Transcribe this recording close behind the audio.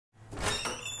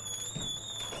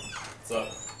What's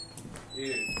up?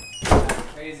 Dude,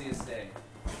 craziest day.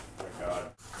 Oh my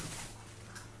god.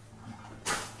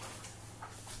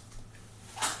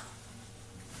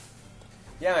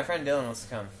 Yeah, my friend Dillon wants to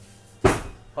come. Hold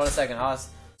on a second.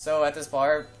 So at this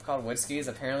bar called Woodski's,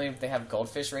 apparently they have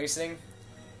GoldFish racing,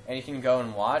 and you can go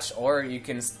and watch, or you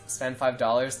can spend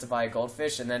 $5 to buy a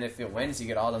GoldFish, and then if it wins, you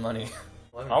get all the money.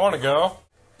 I want to go.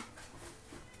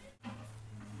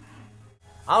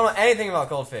 I don't know anything about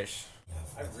GoldFish.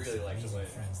 I really like to win.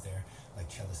 Friends there,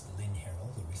 like cellist Lynn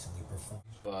Harrell, who recently performed.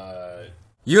 But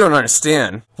You don't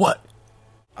understand. what?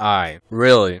 I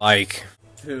really Like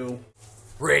to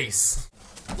race.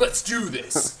 Let's do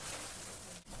this.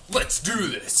 Let's do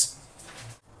this.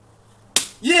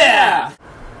 Yeah.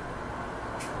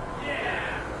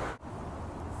 Yeah.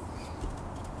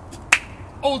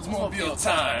 Oldsmobile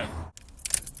time.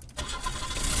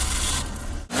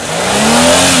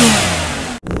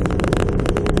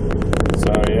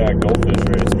 So yeah, GoldFish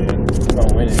race, man.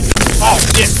 I'm winning. Oh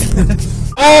shit!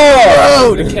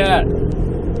 Oh, the cat.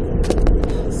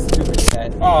 Stupid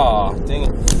cat. Oh, dang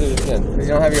it! Do it again. Because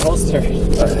you don't have your holster.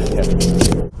 Yeah.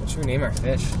 What should we name our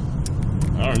fish?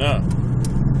 I don't know.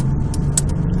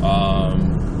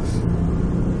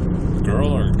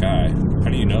 Girl or guy? How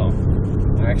do you know?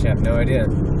 I actually have no idea.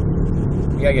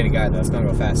 You gotta get a guide though. It's gonna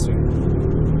go faster.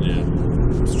 Yeah,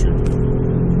 that's true.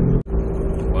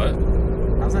 What?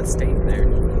 How's that staying there?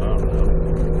 I don't know.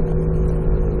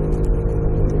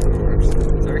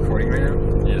 Is that recording right now?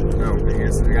 Yeah. No, I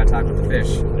guess we gotta talk about the fish.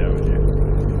 Yeah, we do.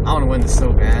 I want to win this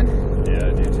so bad. Yeah, I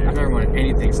do too. I've never won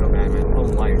anything so bad in my whole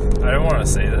life. I don't want to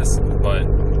say this, but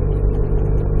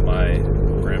my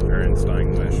grandparents'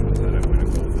 dying wish was that I win a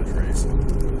GoldFish race.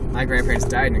 My grandparents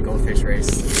died in a GoldFish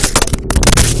race.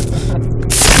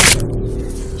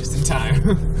 Just in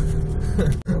time.